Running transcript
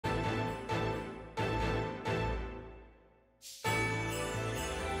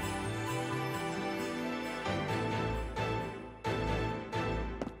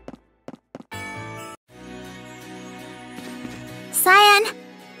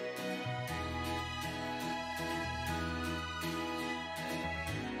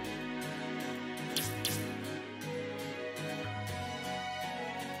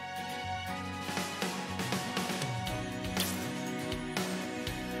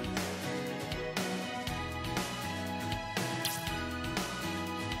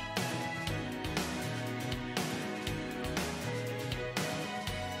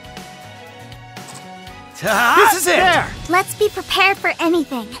This is it! There! Let's be prepared for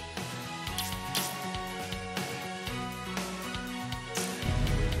anything.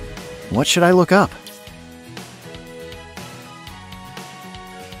 What should I look up?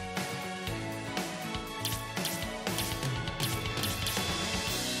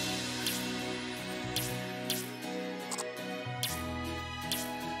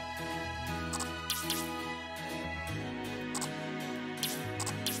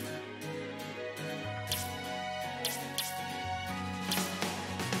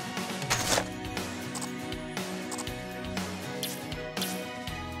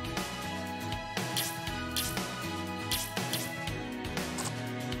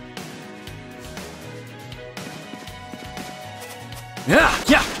 Yeah,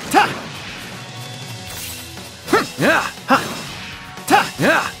 yeah, ta! Yeah, ha! Ta!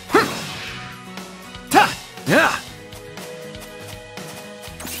 Yeah! Ta! Yeah!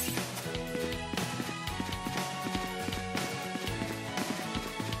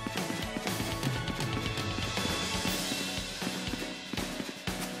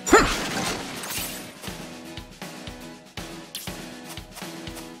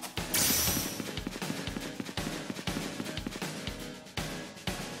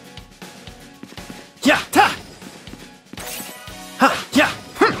 Yeah, ta! Ha, yeah,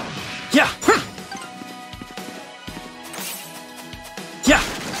 yeah, yeah,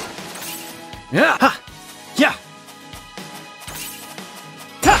 yeah, ha, yeah,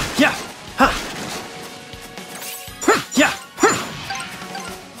 ta, yeah, ha, yeah,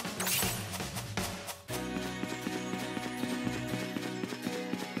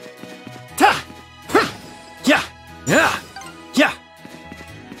 ta, yeah, yeah, yeah.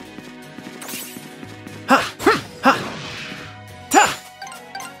 Ha! Ha! Ta!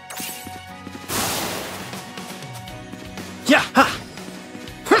 Yeah! Ha!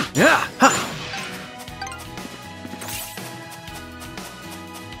 Yeah! Ha!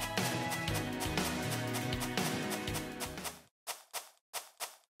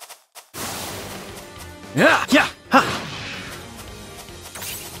 Yeah! Yeah! Ha!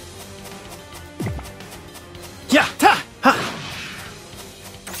 Yeah! Ta! Ha!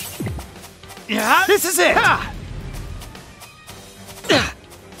 Yeah! This is it! Ha!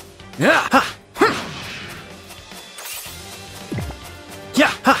 Yeah! Ha!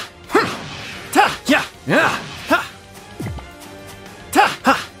 Yeah! Ha! Ta! Yeah! Yeah! Ha! Ta!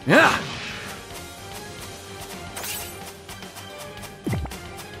 Ha! Yeah!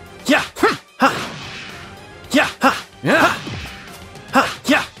 Yeah! Ha! Yeah! Ha! Yeah! Ha!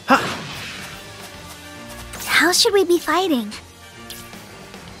 Yeah! Ha! How should we be fighting?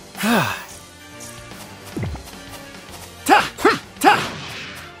 Ta! Ta!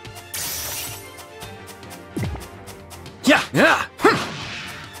 Yeah! Yeah!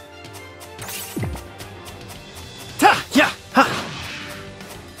 Ta! Yeah! Ha!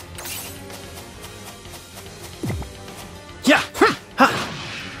 Yeah! Ha!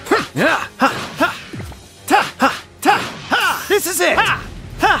 Yeah! Ha! Ha! Ta! Ha! Ta! Ha! This is it! Ha!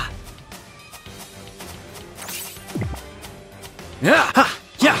 Ha! Yeah! Ha!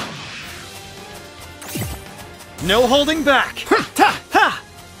 Yeah! No holding back! Ta! Ha!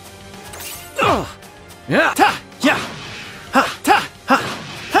 Yeah! Ta! Yeah! Ha! Ta! Ha!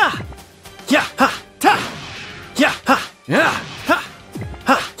 Ha! Yeah! Ha! Ta! Yeah! Ha! Yeah! Ha!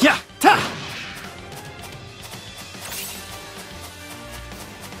 Ha! Yeah! Ta!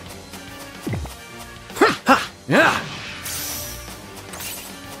 Ha! Yeah!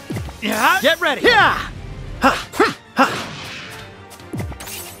 Yeah! Get ready! Yeah! Ha! Ha!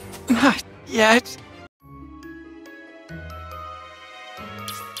 Not yet.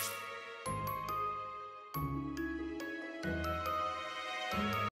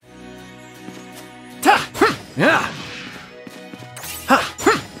 Ta! Yeah! Ha!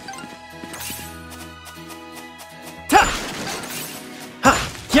 Ta! Ha!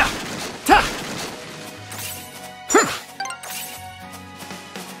 Yeah! Ta!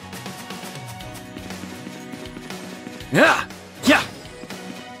 Yeah! Yeah!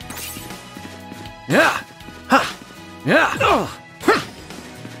 Yeah! Ha! Yeah!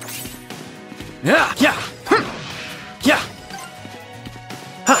 Yeah! Yeah! Yeah!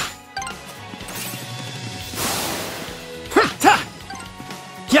 Ha! Ta!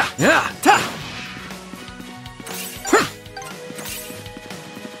 Yeah! Yeah! Ta!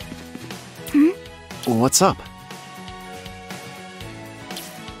 What's up?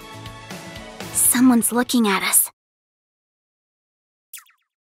 Someone's looking at us.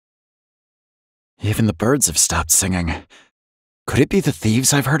 Even the birds have stopped singing. Could it be the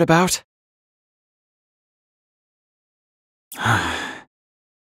thieves I've heard about?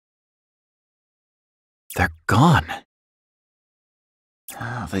 They're gone.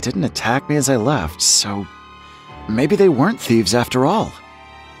 They didn't attack me as I left, so maybe they weren't thieves after all.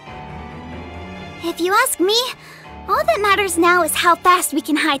 If you ask me, all that matters now is how fast we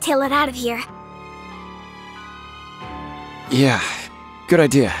can hightail it out of here. Yeah, good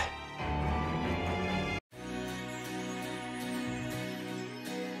idea.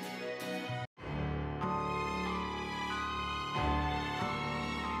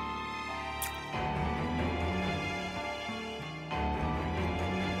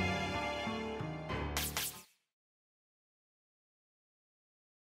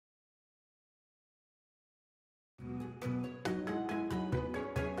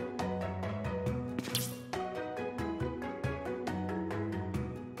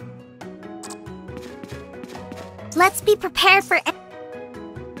 Let's be prepared for...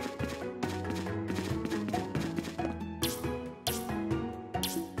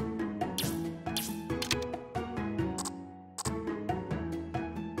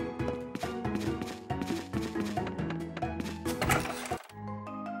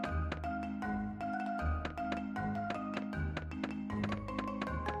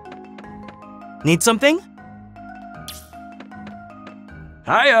 Need something?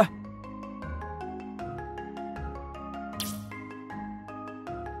 Hiya!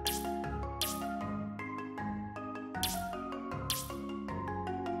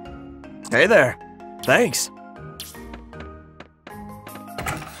 Hey there. Thanks.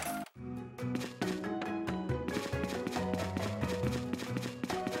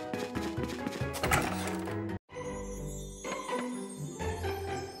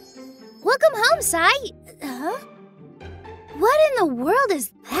 Welcome home, Sai. Huh? What in the world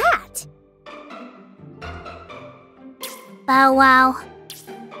is that? Bow wow.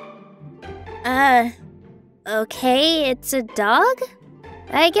 Okay, it's a dog?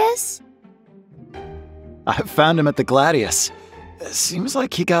 I guess? I found him at the Gladius. Seems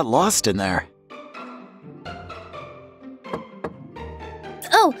like he got lost in there.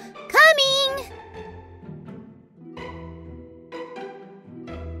 Oh, coming!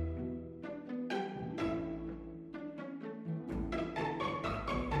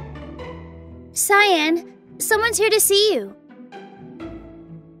 Cyan, someone's here to see you.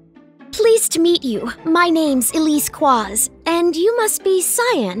 Pleased to meet you. My name's Elise Quaz, and you must be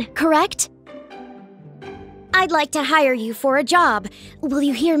Cyan, correct? I'd like to hire you for a job. Will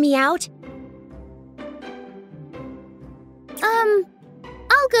you hear me out?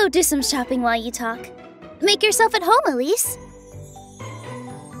 I'll go do some shopping while you talk. Make yourself at home, Elise.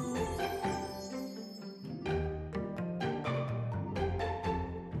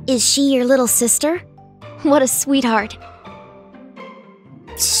 Is she your little sister? What a sweetheart.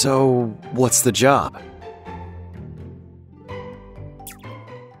 So, what's the job?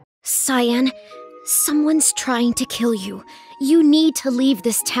 Cyan, someone's trying to kill you. You need to leave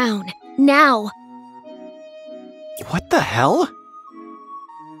this town. Now! What the hell?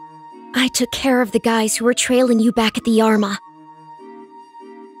 I took care of the guys who were trailing you back at the Arma.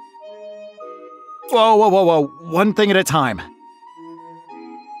 Whoa, whoa, whoa, whoa. One thing at a time.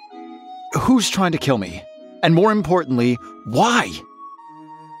 Who's trying to kill me? And more importantly, why?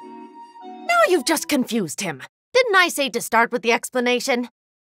 Now you've just confused him. Didn't I say to start with the explanation?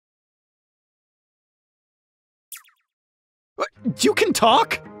 You can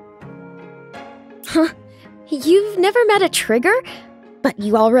talk? Huh? You've never met a Trigger? But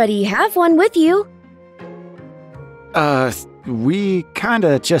you already have one with you. We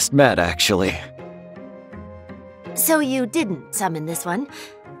kinda just met, actually. So you didn't summon this one.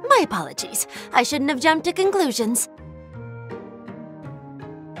 My apologies. I shouldn't have jumped to conclusions.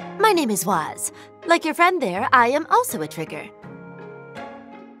 My name is Waz. Like your friend there, I am also a Trigger.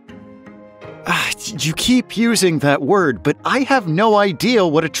 You keep using that word, but I have no idea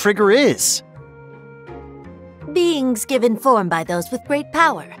what a Trigger is. Beings given form by those with great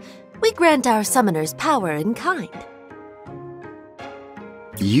power. We grant our summoners power in kind.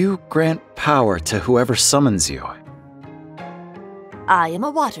 You grant power to whoever summons you. I am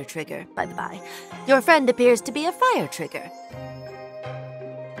a water Trigger, by the by. Your friend appears to be a fire Trigger.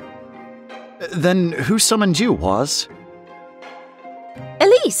 Then who summoned you, Waz?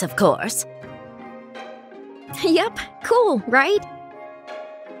 Elise, of course. Yep, cool, right?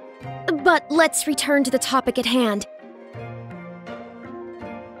 But let's return to the topic at hand.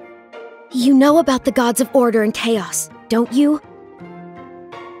 You know about the gods of order and chaos, don't you?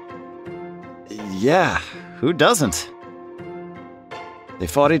 Yeah, who doesn't? They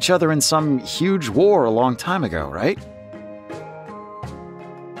fought each other in some huge war a long time ago, right?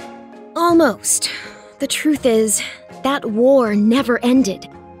 Almost. The truth is, that war never ended.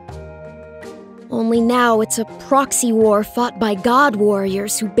 Only now it's a proxy war fought by god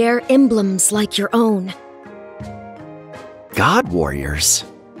warriors who bear emblems like your own. God warriors?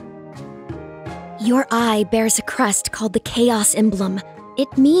 Your eye bears a crest called the Chaos Emblem.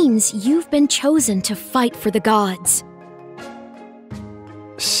 It means you've been chosen to fight for the gods.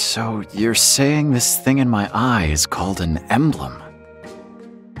 So you're saying this thing in my eye is called an emblem?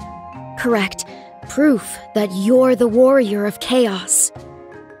 Correct. Proof that you're the warrior of chaos.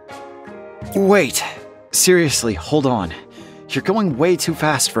 Wait. Seriously, hold on. You're going way too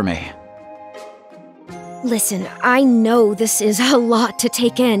fast for me. Listen, I know this is a lot to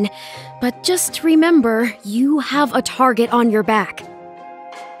take in, but just remember, you have a target on your back.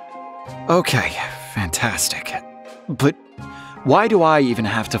 Okay, fantastic. But why do I even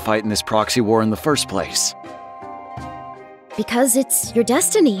have to fight in this proxy war in the first place? Because it's your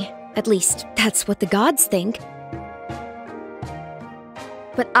destiny. At least, that's what the gods think.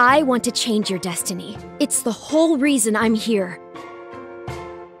 But I want to change your destiny. It's the whole reason I'm here.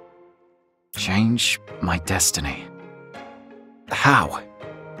 Change my destiny? How?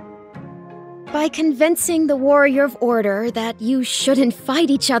 By convincing the Warrior of Order that you shouldn't fight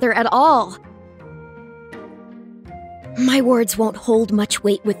each other at all. My words won't hold much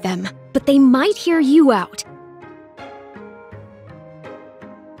weight with them, but they might hear you out.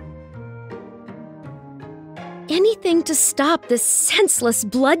 Anything to stop this senseless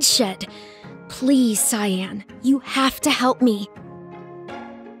bloodshed. Please, Cyan, you have to help me.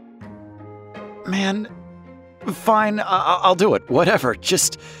 Man, fine, I'll do it. Whatever,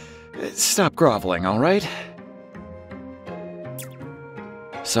 just stop groveling, all right?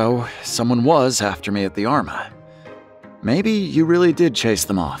 So, someone was after me at the Arma. Maybe you really did chase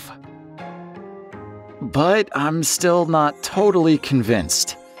them off. But I'm still not totally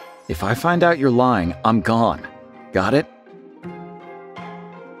convinced. If I find out you're lying, I'm gone. Got it?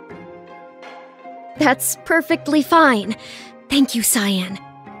 That's perfectly fine. Thank you, Cyan.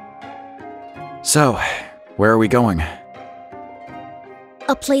 So, where are we going?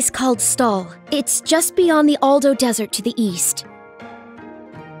 A place called Stall. It's just beyond the Aldo Desert to the east.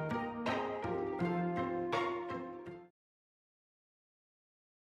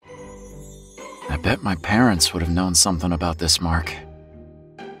 I bet my parents would have known something about this mark.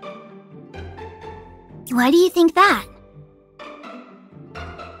 Why do you think that?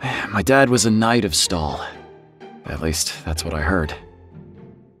 My dad was a knight of Stall. At least, that's what I heard.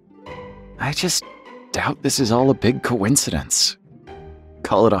 I just doubt this is all a big coincidence.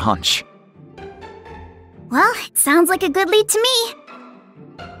 Call it a hunch. Well, it sounds like a good lead to me.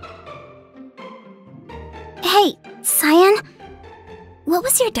 Hey, Cyan, what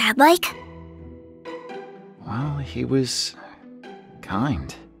was your dad like? Well, he was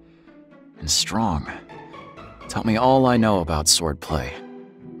kind and strong. Taught me all I know about swordplay.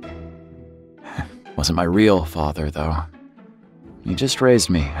 Wasn't my real father, though. He just raised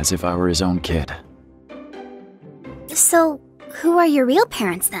me as if I were his own kid. So, who are your real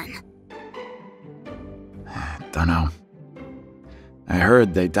parents then? Dunno. I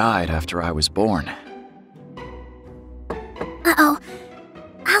heard they died after I was born. Uh-oh.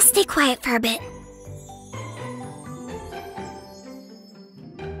 I'll stay quiet for a bit.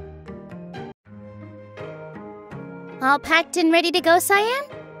 All packed and ready to go, Cyan?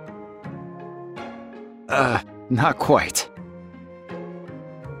 Not quite.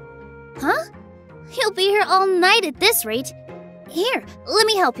 Huh? You'll be here all night at this rate. Here, let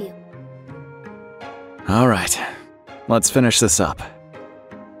me help you. All right. Let's finish this up.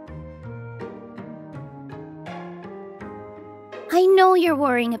 I know you're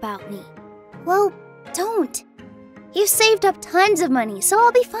worrying about me. Well, don't. You've saved up tons of money, so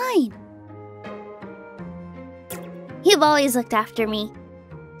I'll be fine. You've always looked after me,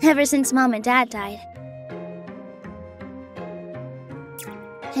 ever since Mom and Dad died.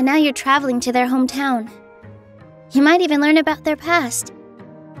 And now you're traveling to their hometown. You might even learn about their past.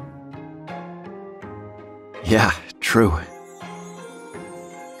 Yeah, true.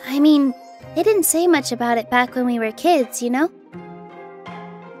 I mean, they didn't say much about it back when we were kids, you know?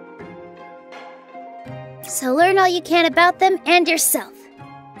 So learn all you can about them and yourself.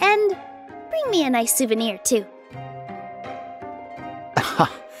 And bring me a nice souvenir, too.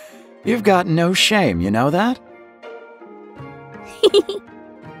 You've got no shame, you know that?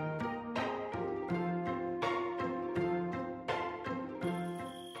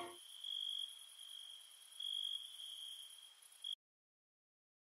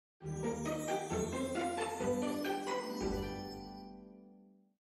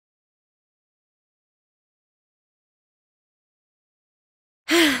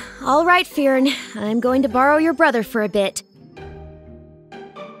 All right, Fearn. I'm going to borrow your brother for a bit.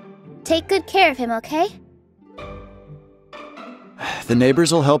 take good care of him, okay? The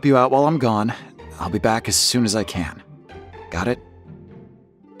neighbors will help you out while I'm gone. I'll be back as soon as I can. Got it?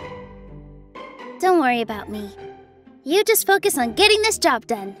 Don't worry about me. You just focus on getting this job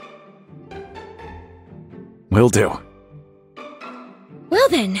done. Will do. Well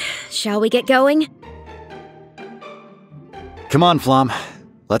then, shall we get going? Come on, Flom.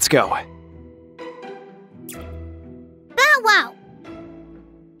 Let's go. Bow wow!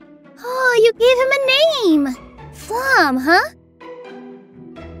 Oh, you gave him a name! Flom, huh?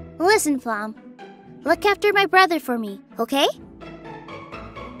 Listen, Flom. Look after my brother for me, okay?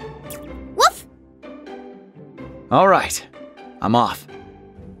 Woof! All right. I'm off.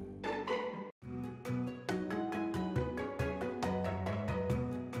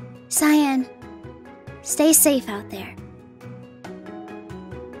 Cyan, stay safe out there.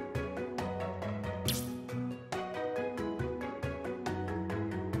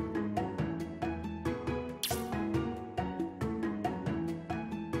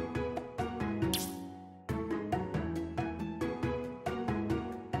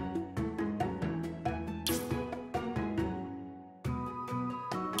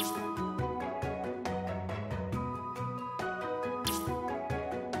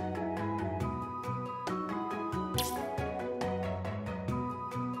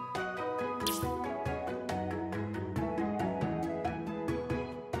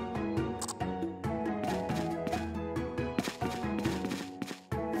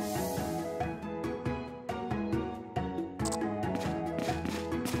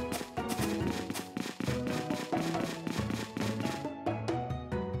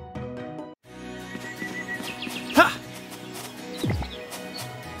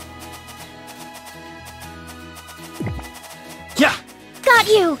 Got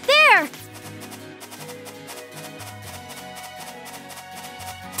you! There!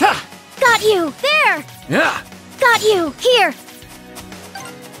 Ta! Got you! There! Yeah! Got you! Here!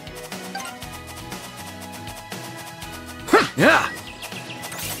 Yeah!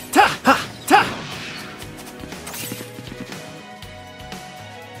 Ta! Ha! Ta!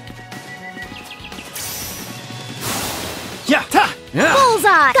 Yeah! Ta! Yeah!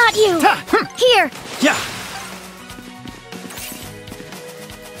 Bullseye! Got you! Ta! Here! Yeah!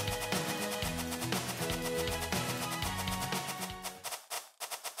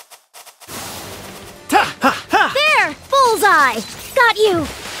 Ta! Ha! Ha! There! Bullseye! Got you!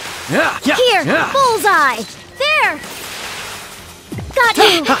 Yeah! Yeah! Here! Yeah! Bullseye! There! Got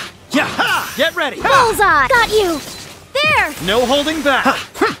you! Ha! Yeah! Ha! Get ready! Ha! Bullseye! Got you! There! No holding back!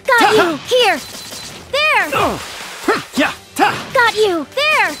 Got you! Here! There! Yeah! Ta! Got you!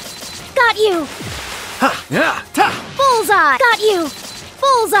 There! Got you! Ha! Yeah! Ta! Bullseye! Got you!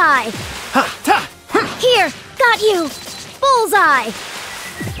 Bullseye! Ha! Ta! Here! Got you! Bullseye!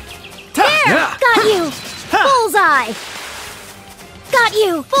 Ta! There! Yeah! Got you! Ha! Bullseye! Got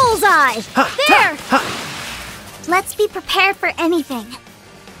you! Bullseye! Ha! There! Ta! Ha! Let's be prepared for anything.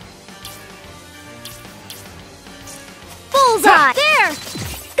 Bullseye! There!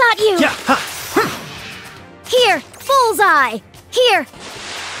 Got you! Yeah! Ha! Here! Bullseye! Here!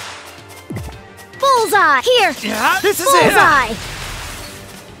 Bullseye! Here! Yeah! This is it! Bullseye!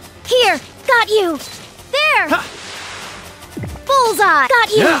 Here! Got you! There! Ha! Bullseye!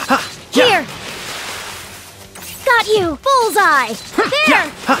 Got you! Yeah! Ha! Yeah! Here! Got you! Bullseye! There! Yeah!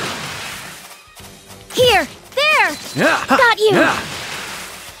 Ha! Here! There! Yeah! Ha! Got you! Yeah!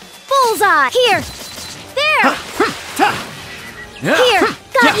 Bullseye! Here! There! Ta! Yeah! Here!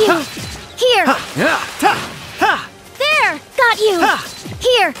 Got Yeah! you! Ha! Here! Yeah! Ta! Ha! There! Got you! Ha!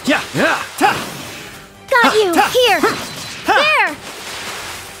 Here! Yeah! Yeah! Ta! Got you! Ta! Here! There!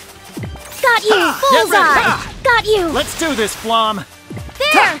 Got you! Get ready! Bullseye! Ha! Got you! Let's do this, Flom!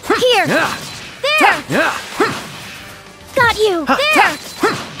 There! Here! Yeah! There! Yeah! Got you! There!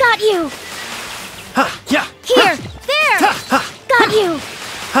 Got you! Ha! Yeah! Here! There! Ta! Ha! Got you!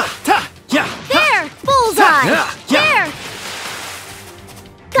 Ha! Ta! Yeah! There! Bullseye! Yeah! Yeah! There!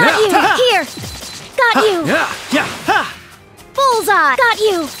 Got Yeah! you! Ta! Here! Got you! Yeah! Yeah! Ha! Bullseye! Got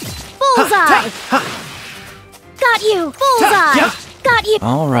you! Bullseye! Ha! Got you! Bullseye! Yeah! Got you!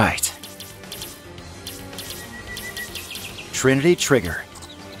 All right. Trinity Trigger.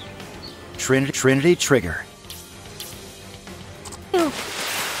 Trinity Trigger.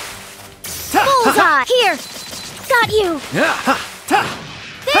 Bullseye! Here! Got you! Yeah! Ha! Ta!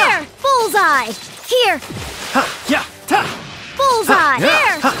 There! Bullseye! Here! Ha! Yeah! Ta! Bullseye! Yeah!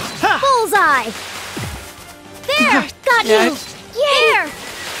 There! Ha! Ha! Bullseye! There! Got you! Here!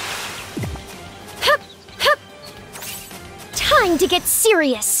 Hup! Hup! Time to get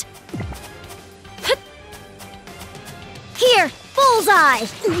serious! Hup! Here! Bullseye!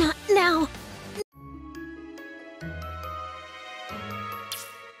 now.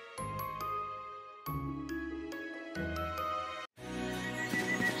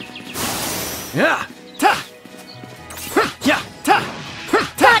 Yeah. Ta. Yeah. Ta.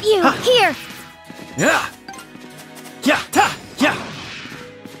 Got you! Here! Yeah. Yeah. Ta. Yeah.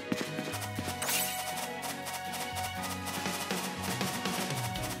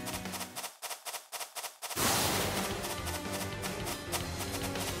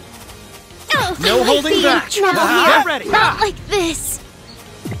 Oh, No my holding feet. back. Not Get here. ready. Not like this.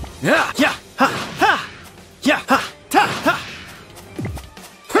 Yeah. Yeah. Ha. Ha. Yeah. Ha. Ta. Ha.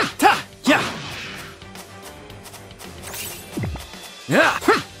 Ta. Yeah. Yeah.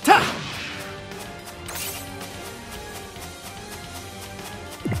 Ta.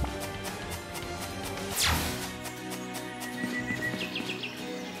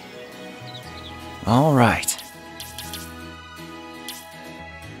 All right.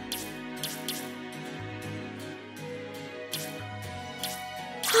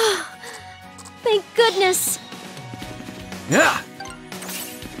 Thank goodness. Yeah.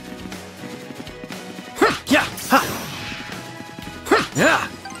 Yeah. Ha. Yeah.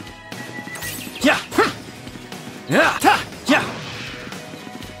 Yeah. Yeah. Ta. Yeah.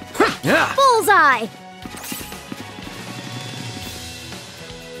 Yeah. Bullseye!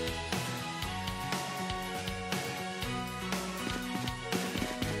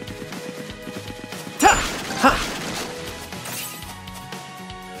 Ta. Ha.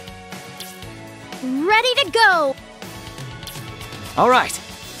 Ready to go! All right.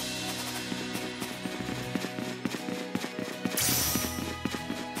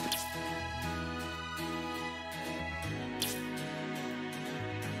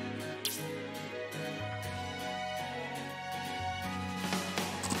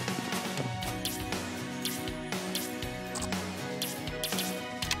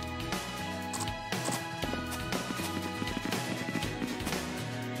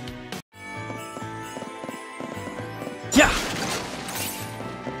 Yeah.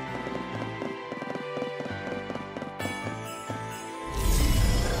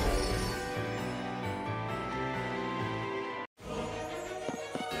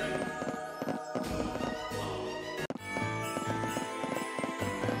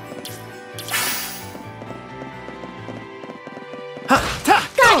 Ha. Ta.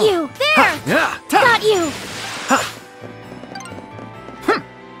 Got you! There! Yeah. Ta. Got you! Ha.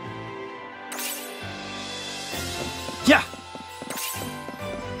 Yeah.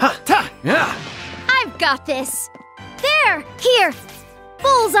 Ha. Ta. Yeah. I've got this! There! Here!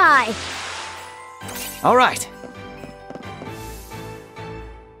 Bullseye! All right.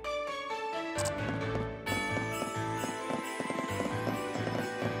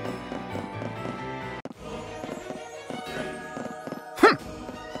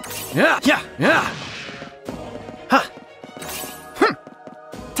 Yeah. Yeah. Yeah. Ha.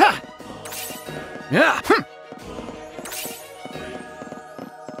 Ta. Yeah.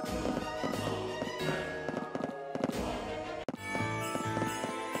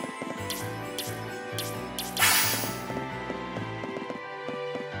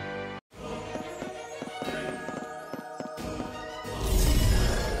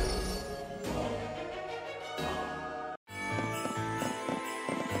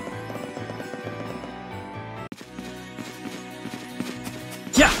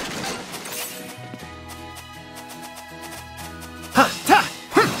 Yeah. Ha. Ta.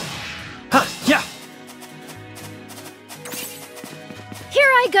 Ha. Yeah. Here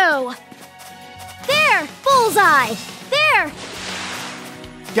I go! There! Bullseye! There!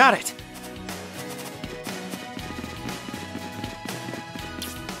 Got it.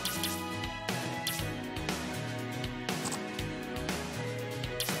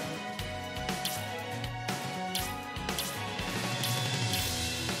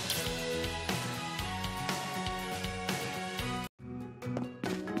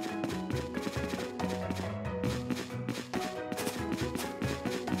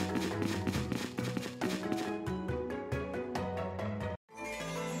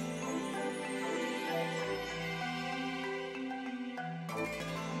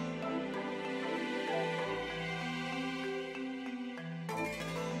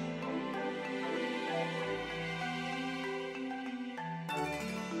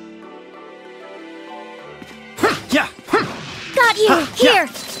 Yeah. Got you! Ha, yeah. Here!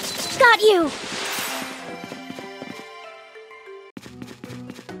 Got you!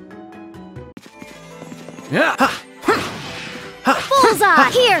 Yeah. Ha. Bullseye!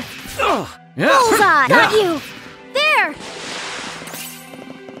 Here! Yeah. Bullseye! Got Yeah. you! There!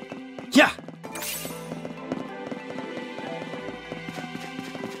 Yeah.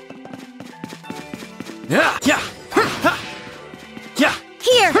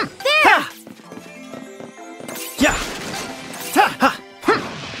 Here! There! Yeah! Ta! Ha!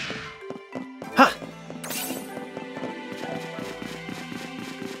 Ha!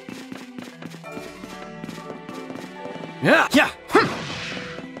 Yeah! Yeah!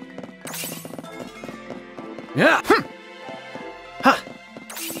 Yeah! Ha!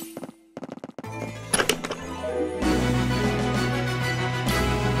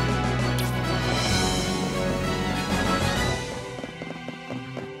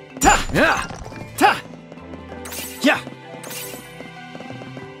 Ta! Yeah! Ta! Yeah!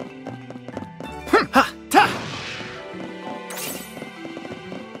 Ha! Ta!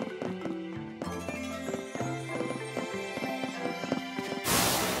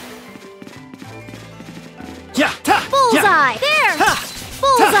 Yeah! Ta! Bullseye! There! Ha!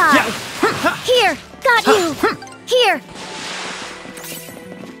 Bullseye! Yeah! Ha! Here! Got you! Here!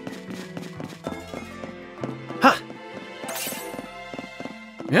 Ha!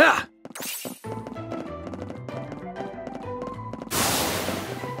 Yeah!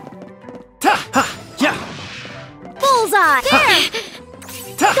 Ta! Ha! Yeah! Bullseye! There!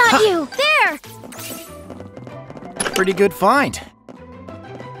 Ta! Got Ha! you! There! Pretty good find.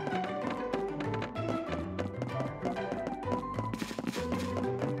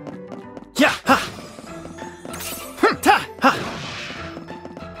 Yeah! Ha! Ta! Ha!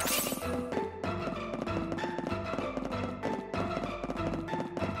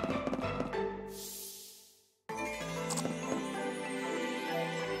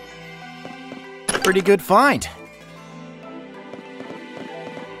 Pretty good find.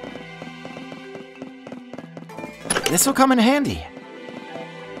 This'll come in handy.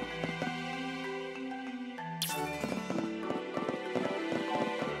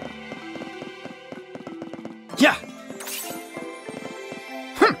 Yeah!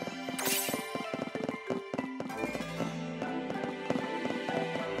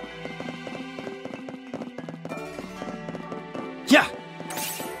 Yeah!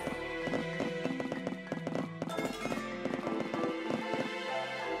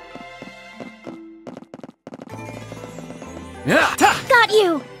 Yeah! Ta! Got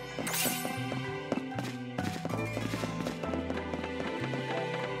you!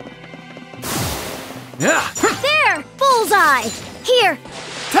 Yeah! There! Bullseye! Here!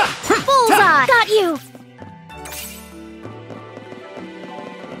 Ta! Bullseye! Got you!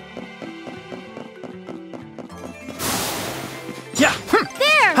 Yeah!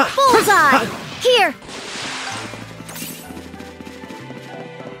 There! Bullseye! Here!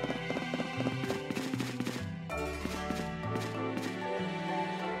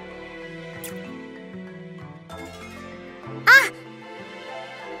 Ah!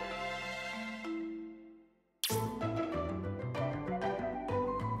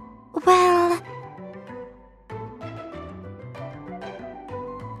 Well,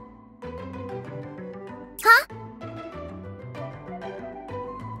 Huh?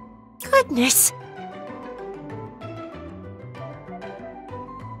 goodness.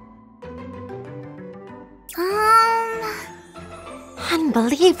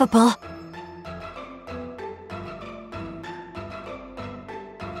 Unbelievable.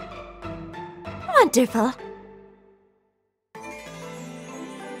 Wonderful.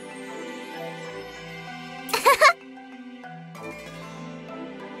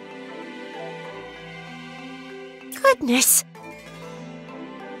 Goodness.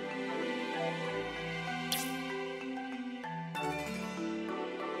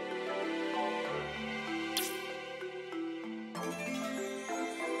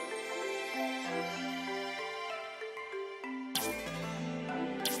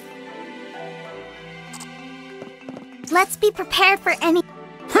 Let's be prepared for any.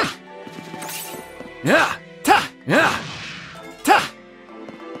 Yeah! Ta! Yeah! Ta!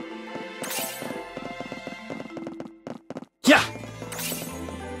 Yeah!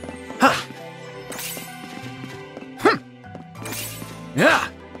 Ha! Yeah!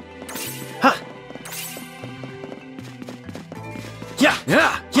 Ha! Yeah!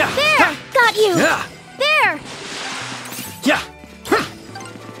 Yeah! Yeah! There! Got you! Yeah! There! Yeah!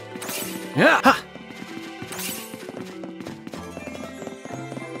 Yeah! Ha!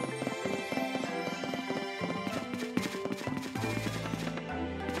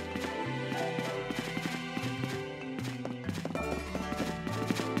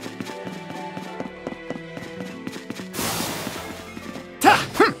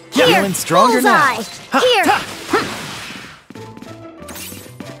 Here! Feeling stronger now. Bullseye! Here! Ta!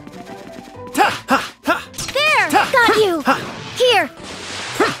 Ha! Ha! There! Ta! Got you! Here!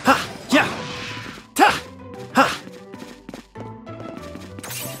 Ha! Yeah! Ta! Ha!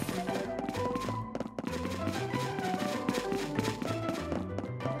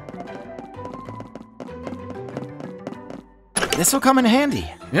 This'll come in handy.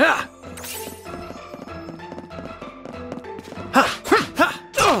 Yeah.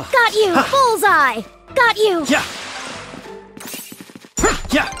 Got you! Bullseye! Got you! Yeah.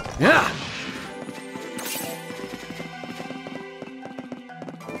 Yeah. Yeah.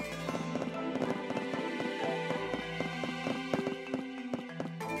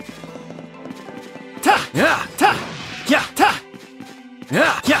 Ta! Yeah! Ta! Yeah! Ta!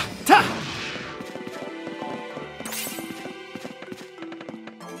 Yeah! Yeah! Ta!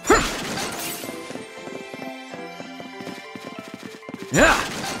 Yeah!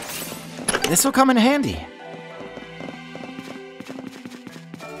 This'll come in handy.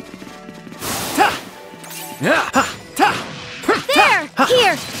 Ta! Yeah! Ha! Ta! There!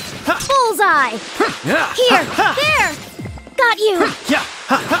 Here! Bullseye! Yeah! Here! Ha! There! Got you! Yeah!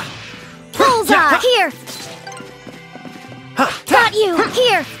 Ha! Ha! Bullseye! Yeah. Here! Ha! Ta! Got you!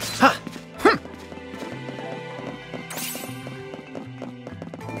 Here! Ha! Ha!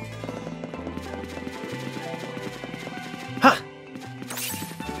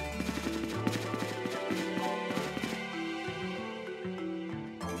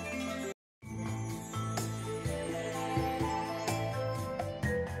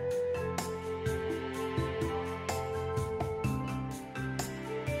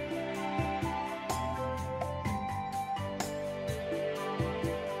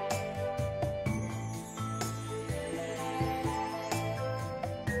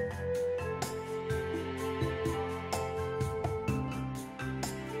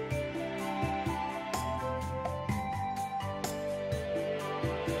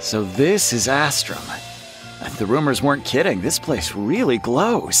 So this is Astrum. The rumors weren't kidding. This place really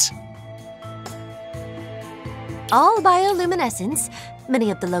glows. All bioluminescence. Many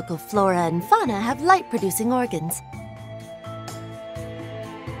of the local flora and fauna have light-producing organs.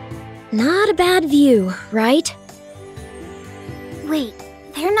 Not a bad view, right? Wait,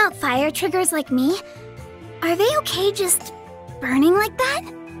 they're not fire triggers like me? Are they okay just burning like that?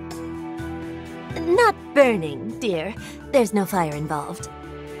 Not burning, dear. There's no fire involved.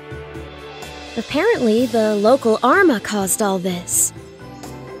 Apparently, the local Arma caused all this.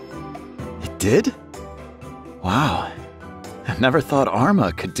 It did? Wow. I never thought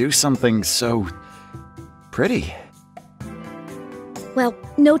Arma could do something so pretty. Well,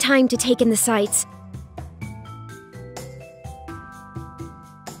 no time to take in the sights.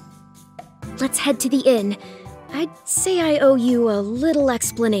 Let's head to the inn. I'd say I owe you a little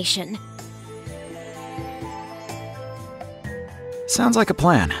explanation. Sounds like a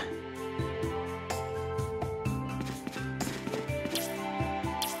plan.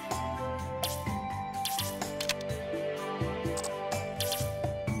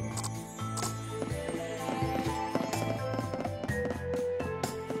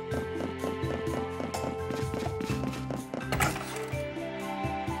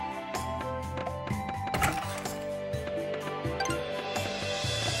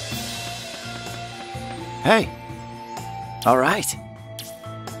 Hey. All right.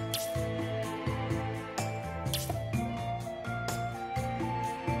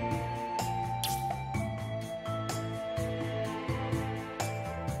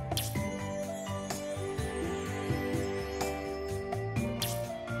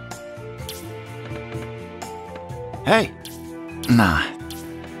 Hey. Nah.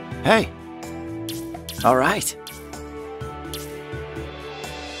 Hey. All right.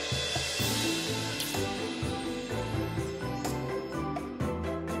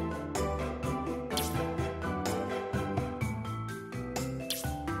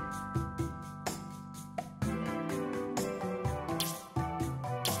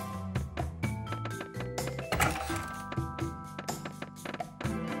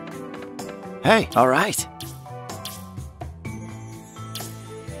 Hey, all right.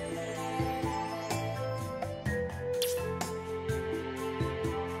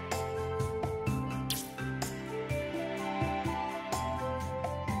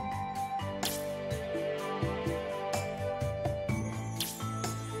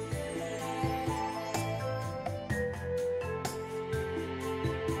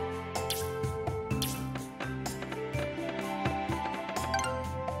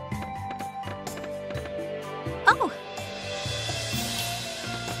 Oh!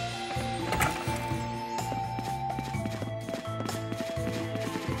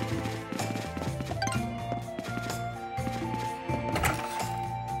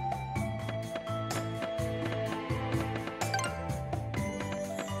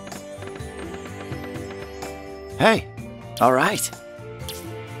 Hey, all right.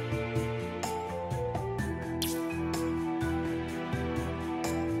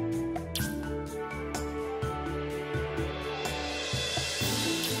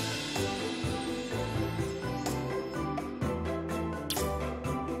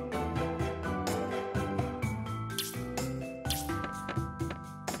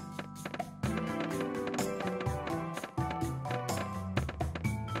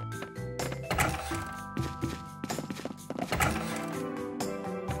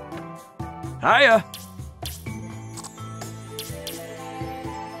 Hiya!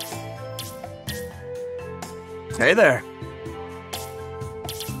 Hey there.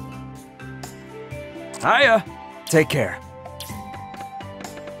 Hiya! Take care.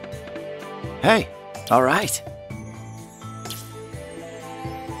 Hey, all right.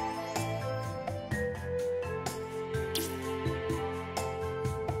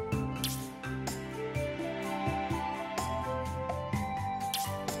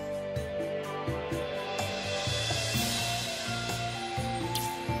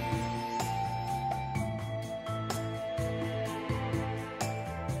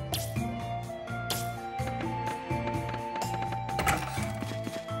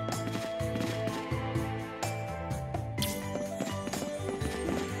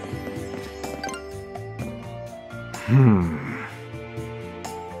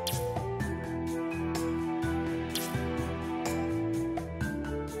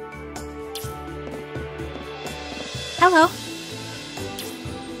 Hello.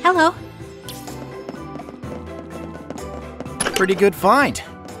 Hello. Pretty good find.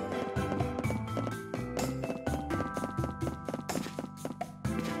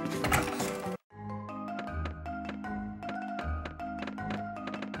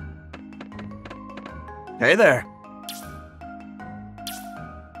 Hey there.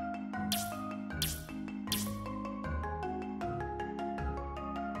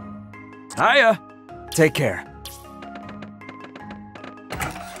 Hiya! Take care.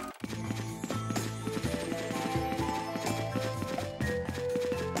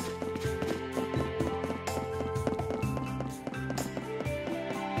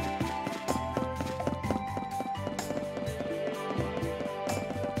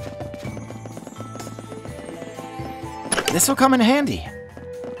 This'll come in handy.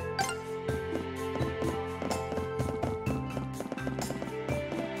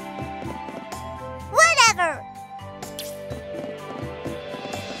 Whatever!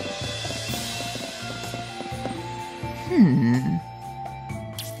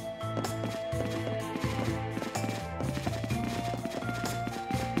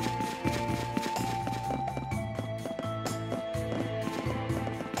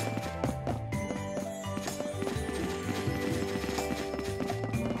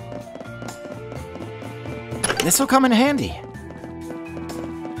 This'll come in handy.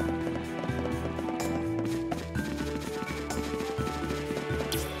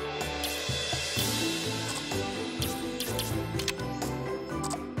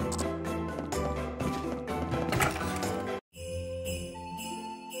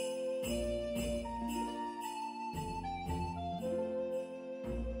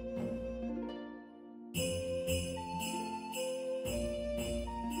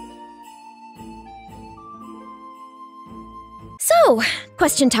 So,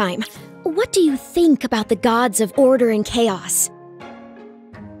 question time. What do you think about the gods of order and chaos?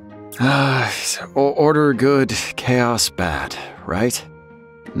 Order good, chaos bad, right?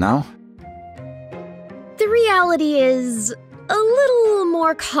 No? The reality is a little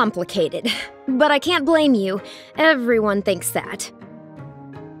more complicated, but I can't blame you. Everyone thinks that.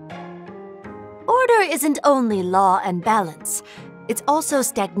 Order isn't only law and balance. It's also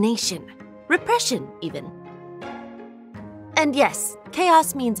stagnation, repression, even. And yes,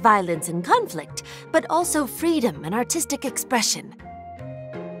 chaos means violence and conflict, but also freedom and artistic expression.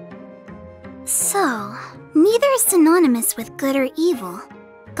 So, neither is synonymous with good or evil.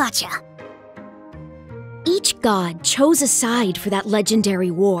 Gotcha. Each god chose a side for that legendary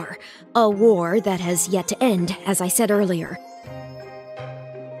war, a war that has yet to end, as I said earlier.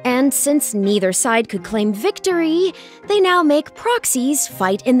 And since neither side could claim victory, they now make proxies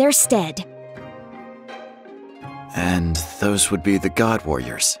fight in their stead. And those would be the God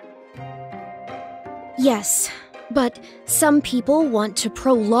Warriors. Yes, but some people want to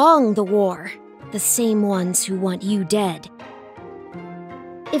prolong the war, the same ones who want you dead.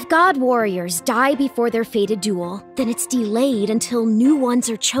 If God Warriors die before their fated duel, then it's delayed until new ones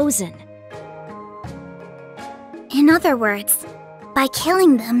are chosen. In other words, by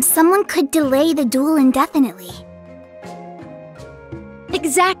killing them, someone could delay the duel indefinitely.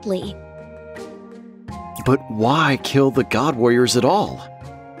 Exactly. But why kill the God Warriors at all?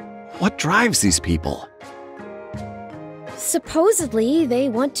 What drives these people? Supposedly, they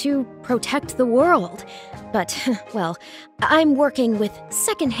want to protect the world. But, well, I'm working with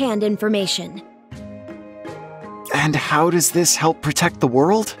second-hand information. And how does this help protect the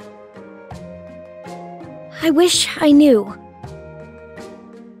world? I wish I knew.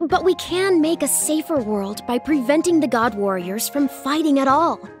 But we can make a safer world by preventing the God Warriors from fighting at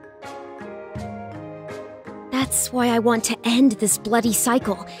all. That's why I want to end this bloody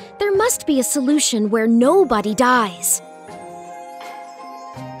cycle. There must be a solution where nobody dies.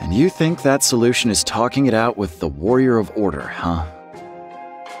 And you think that solution is talking it out with the Warrior of Order, huh?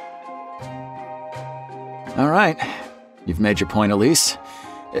 Alright, you've made your point, Elise.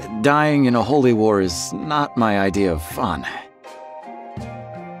 Dying in a holy war is not my idea of fun.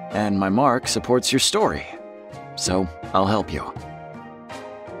 And my mark supports your story, so I'll help you.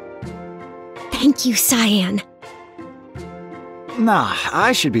 Thank you, Cyan. Nah,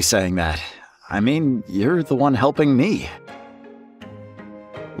 I should be saying that. I mean, you're the one helping me.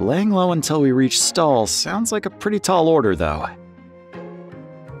 Laying low until we reach Stall sounds like a pretty tall order, though.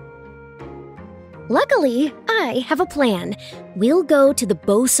 Luckily, I have a plan. We'll go to the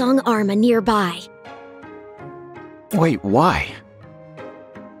Bosong Arma nearby. Wait, why?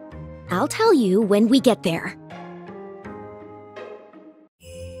 I'll tell you when we get there.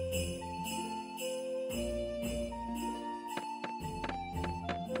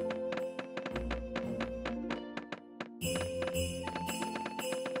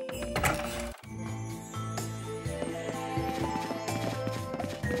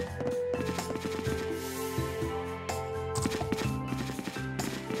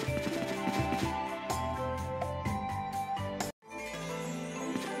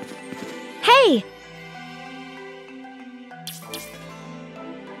 Hey!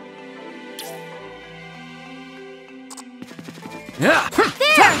 Yeah.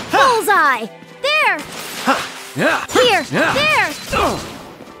 There! Bullseye! There! Yeah. Here! Yeah. There!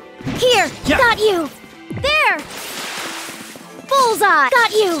 Here! Yeah. Got you! There! Bullseye!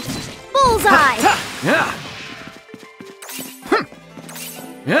 Got you! Bullseye! Yeah.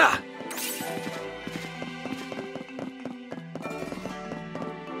 Yeah.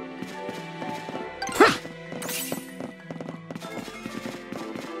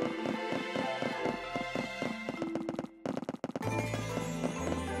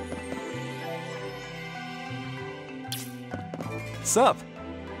 Sup?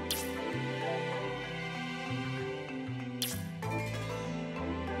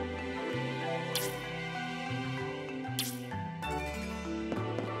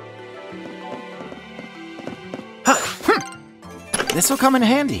 This'll come in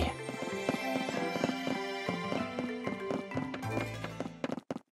handy.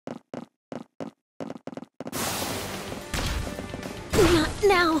 Not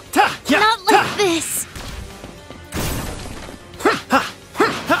now! Yeah. Not like this!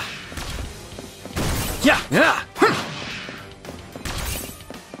 Yeah. Yeah.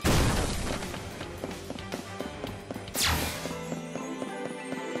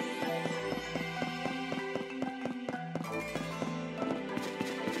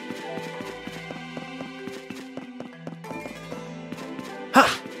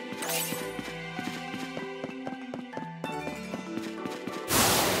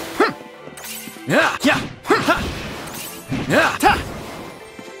 Yeah. Yeah. Yeah. Ta.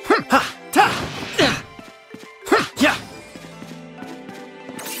 Ta. Yeah. Yeah.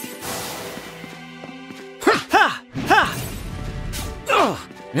 Ha. Ha. Oh.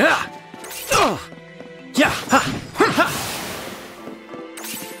 Yeah. Oh. Yeah. Ha. Ha.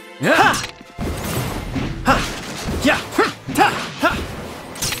 Yeah. Ha. Yeah. Ta. Ha.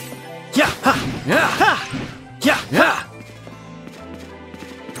 Yeah. Ha. Yeah. Ha. Yeah. Yeah.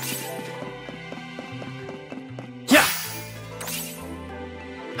 Yeah.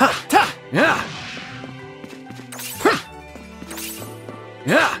 Ha. Ta. Yeah.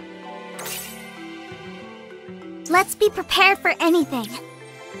 Yeah. Let's be prepared for anything.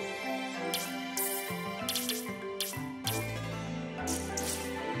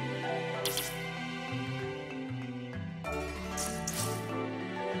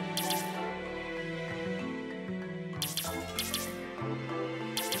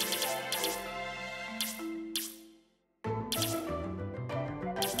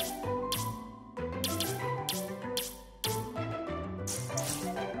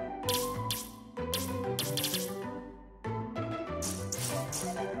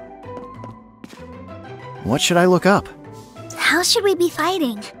 What should I look up? How should we be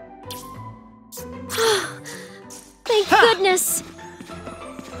fighting? Thank goodness!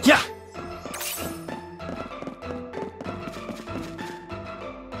 Yeah.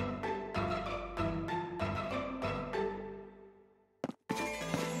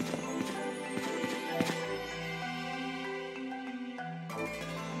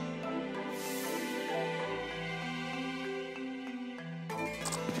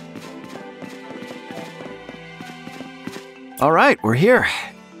 All right, we're here.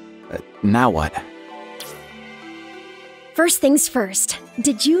 Now what? First things first,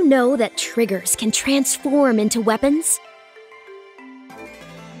 did you know that triggers can transform into weapons?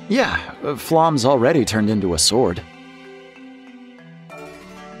 Yeah, Flom's already turned into a sword.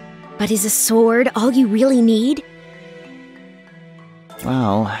 But is a sword all you really need?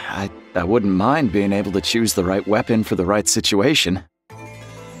 Well, I wouldn't mind being able to choose the right weapon for the right situation.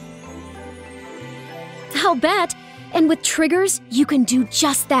 I'll bet. And with triggers, you can do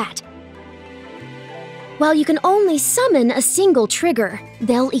just that. While you can only summon a single trigger,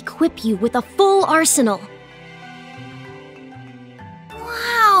 they'll equip you with a full arsenal.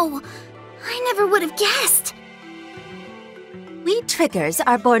 Wow! I never would have guessed. We triggers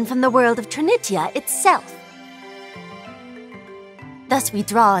are born from the world of Trinitia itself. Thus we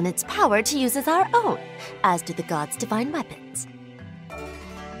draw on its power to use as our own, as do the gods' divine weapons.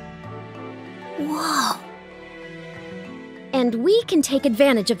 Whoa! And we can take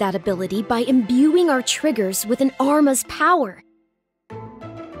advantage of that ability by imbuing our triggers with an Arma's power.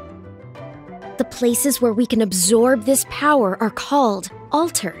 The places where we can absorb this power are called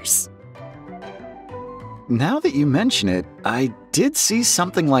altars. Now that you mention it, I did see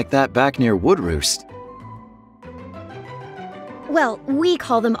something like that back near Woodroost. Well, we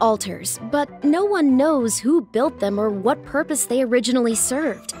call them altars, but no one knows who built them or what purpose they originally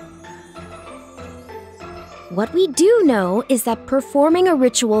served. What we do know is that performing a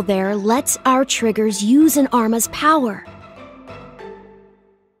ritual there lets our triggers use an Arma's power.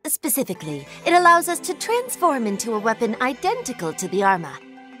 Specifically, it allows us to transform into a weapon identical to the Arma.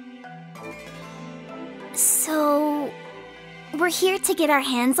 So, we're here to get our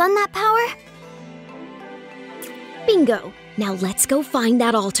hands on that power? Bingo! Now let's go find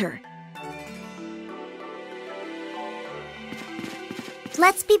that altar.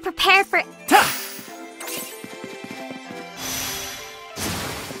 Let's be prepared for...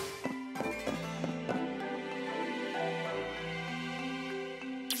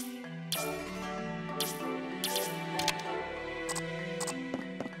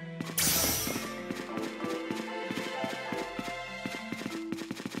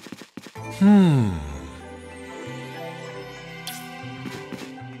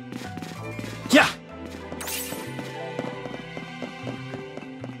 Yeah!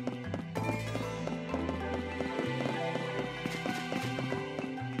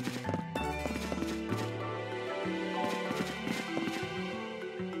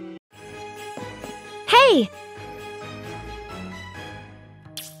 Hey!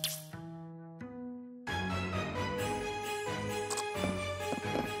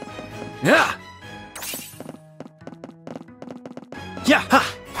 Yeah! Yeah! Ha!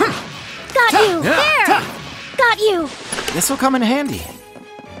 Got you! Yeah! There! Ta! Got you! This'll come in handy.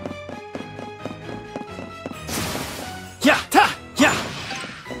 Yeah! Ta! Yeah!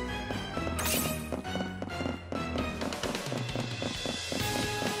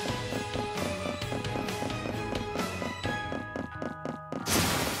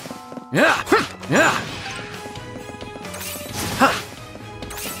 Yeah! Yeah! Ha!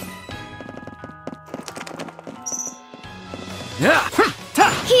 Yeah! Ta!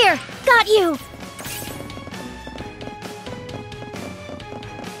 Here! Got you!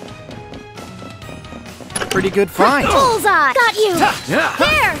 Pretty good find. Bullseye! Got you! Ta! Yeah!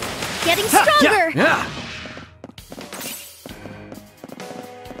 There! Getting Ta! stronger! Yeah! Yeah!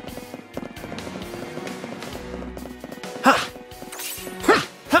 Ha!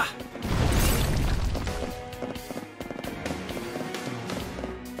 Ha!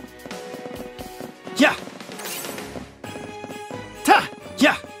 Yeah! Ta!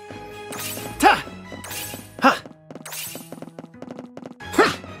 Yeah! Ta! Ha!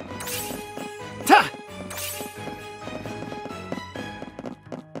 Ta!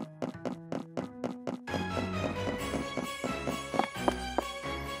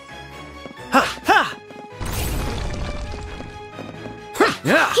 Ha! Ha!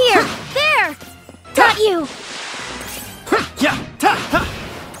 Yeah! Here! There! Got you! Yeah! Ta! Ha!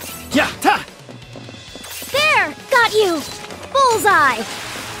 Yeah! Ta! There! Got you! Bullseye!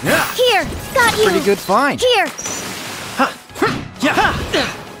 Yeah! Here! Got you! Pretty good find. Here! Ha! Yeah! Ha!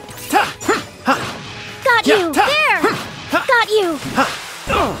 Ta! Ha! Got Yeah, you! ta- There! Ha! Got you! Ha!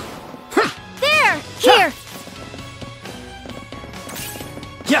 There! Here!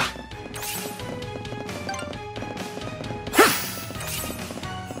 Yeah!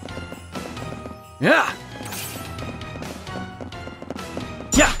 Yeah!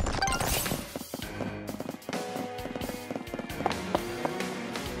 Yeah!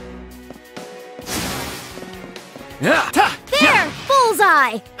 Yeah! Ta! There! Yeah!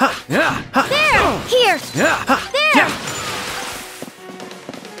 Bullseye! Ha! Yeah! Ha! There! Here! Yeah! Ha! There! Yeah!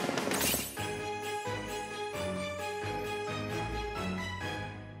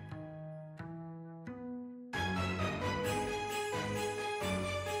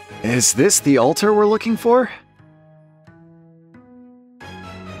 Is this the altar we're looking for?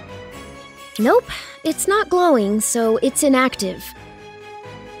 Nope, it's not glowing, so it's inactive.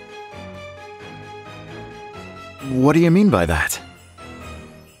 What do you mean by that?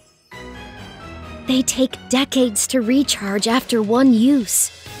 They take decades to recharge after one use.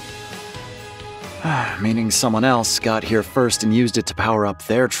 Meaning someone else got here first and used it to power up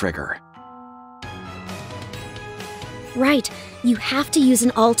their trigger. Right, you have to use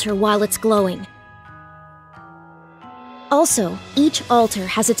an altar while it's glowing. Also, each altar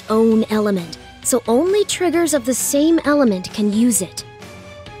has its own element, so only triggers of the same element can use it.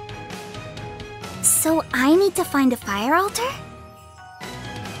 So I need to find a fire altar?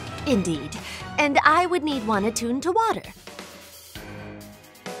 Indeed. And I would need one attuned to water.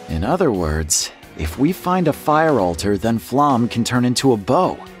 In other words, if we find a fire altar, then Flam can turn into a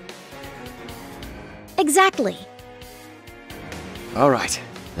bow. Exactly. Alright,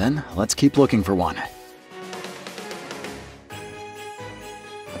 then let's keep looking for one.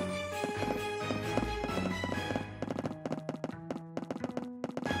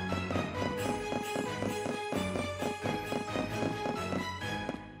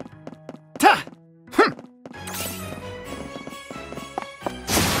 Ta! Hm!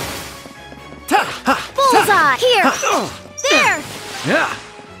 Ta! Ha! Bullseye! Here! Ha! There! Yeah!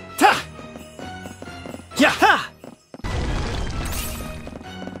 Ta! Yeah! Ha!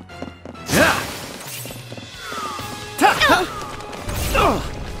 Yeah! Ta! Ha!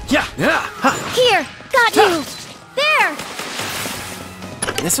 Yeah! Yeah! Ha! Here! Got you! There!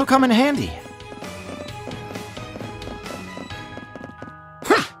 This'll come in handy.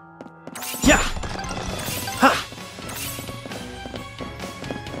 Yeah! Ha!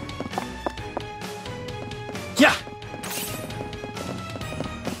 Yeah!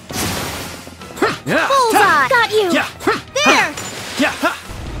 Yeah! Bullseye! Got you! Yeah! There! Yeah! Ha!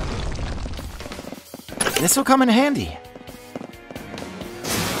 This'll come in handy.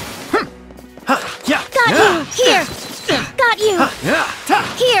 Ha! Yeah! Got you! Here! Got you! Yeah! Ta!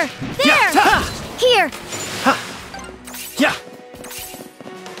 Here! Yeah! There! Ta! Here! Yeah!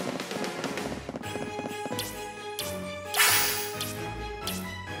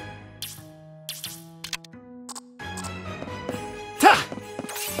 Ta!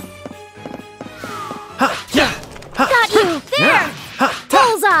 Ha! Yeah! Ha! Got you! There! Ha! Ta!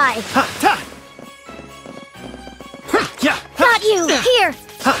 Bullseye! Ha! Ta! Yeah! Got you! Here!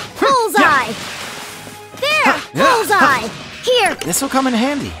 Ha! Bullseye! There! Yeah. Bullseye! Here! This'll come in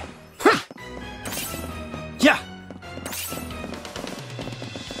handy. Yeah!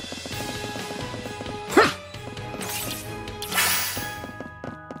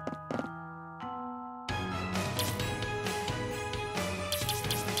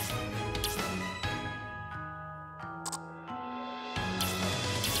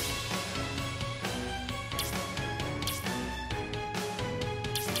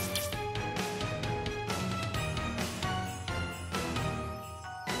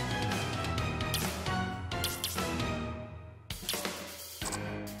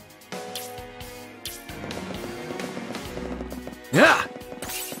 Yeah!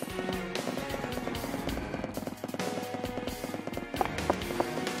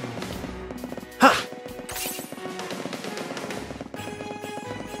 Ha!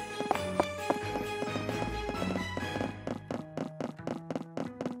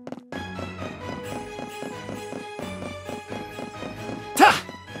 Ta!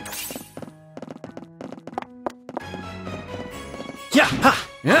 Yeah! Ha!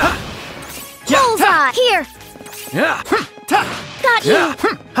 Yeah! Yeah! Ta! Bullseye! Here! Yeah! Ta! Got you! Yeah!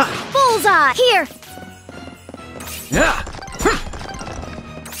 Ha! Bullseye! Here! Yeah! Ha!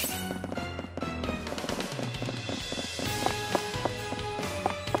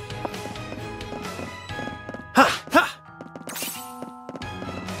 Ha!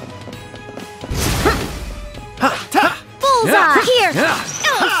 Ha! Ta! Bullseye! Yeah. Here! Yeah!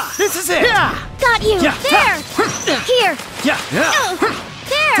 Ha! This is it! Yeah! Got you! Yeah. There! Here! Yeah! Yeah!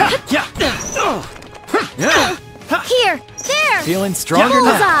 There! Yeah! Yeah! Ha! Here! There! Feeling stronger now?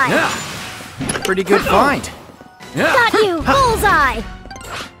 Bullseye! Yeah! Pretty good find. Yeah! Got you! Bullseye!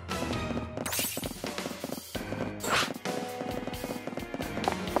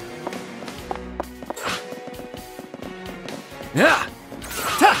 Yeah!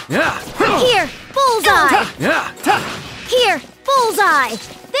 Ta! Yeah! Here! Bullseye! Ta! Yeah! Ta! Here! Bullseye!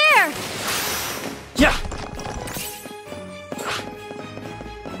 There! Yeah!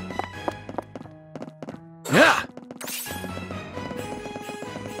 Yeah!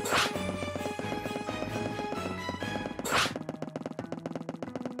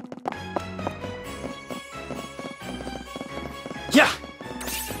 Yeah!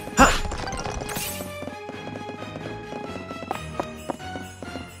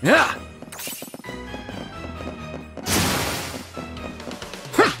 Yeah.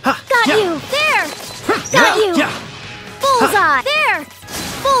 Got you! There! Got you! Yeah. Bullseye! There!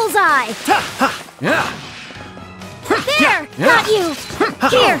 Bullseye! Yeah. There! Got you!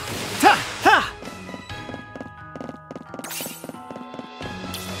 Here!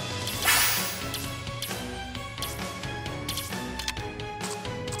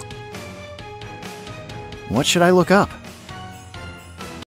 What should I look up?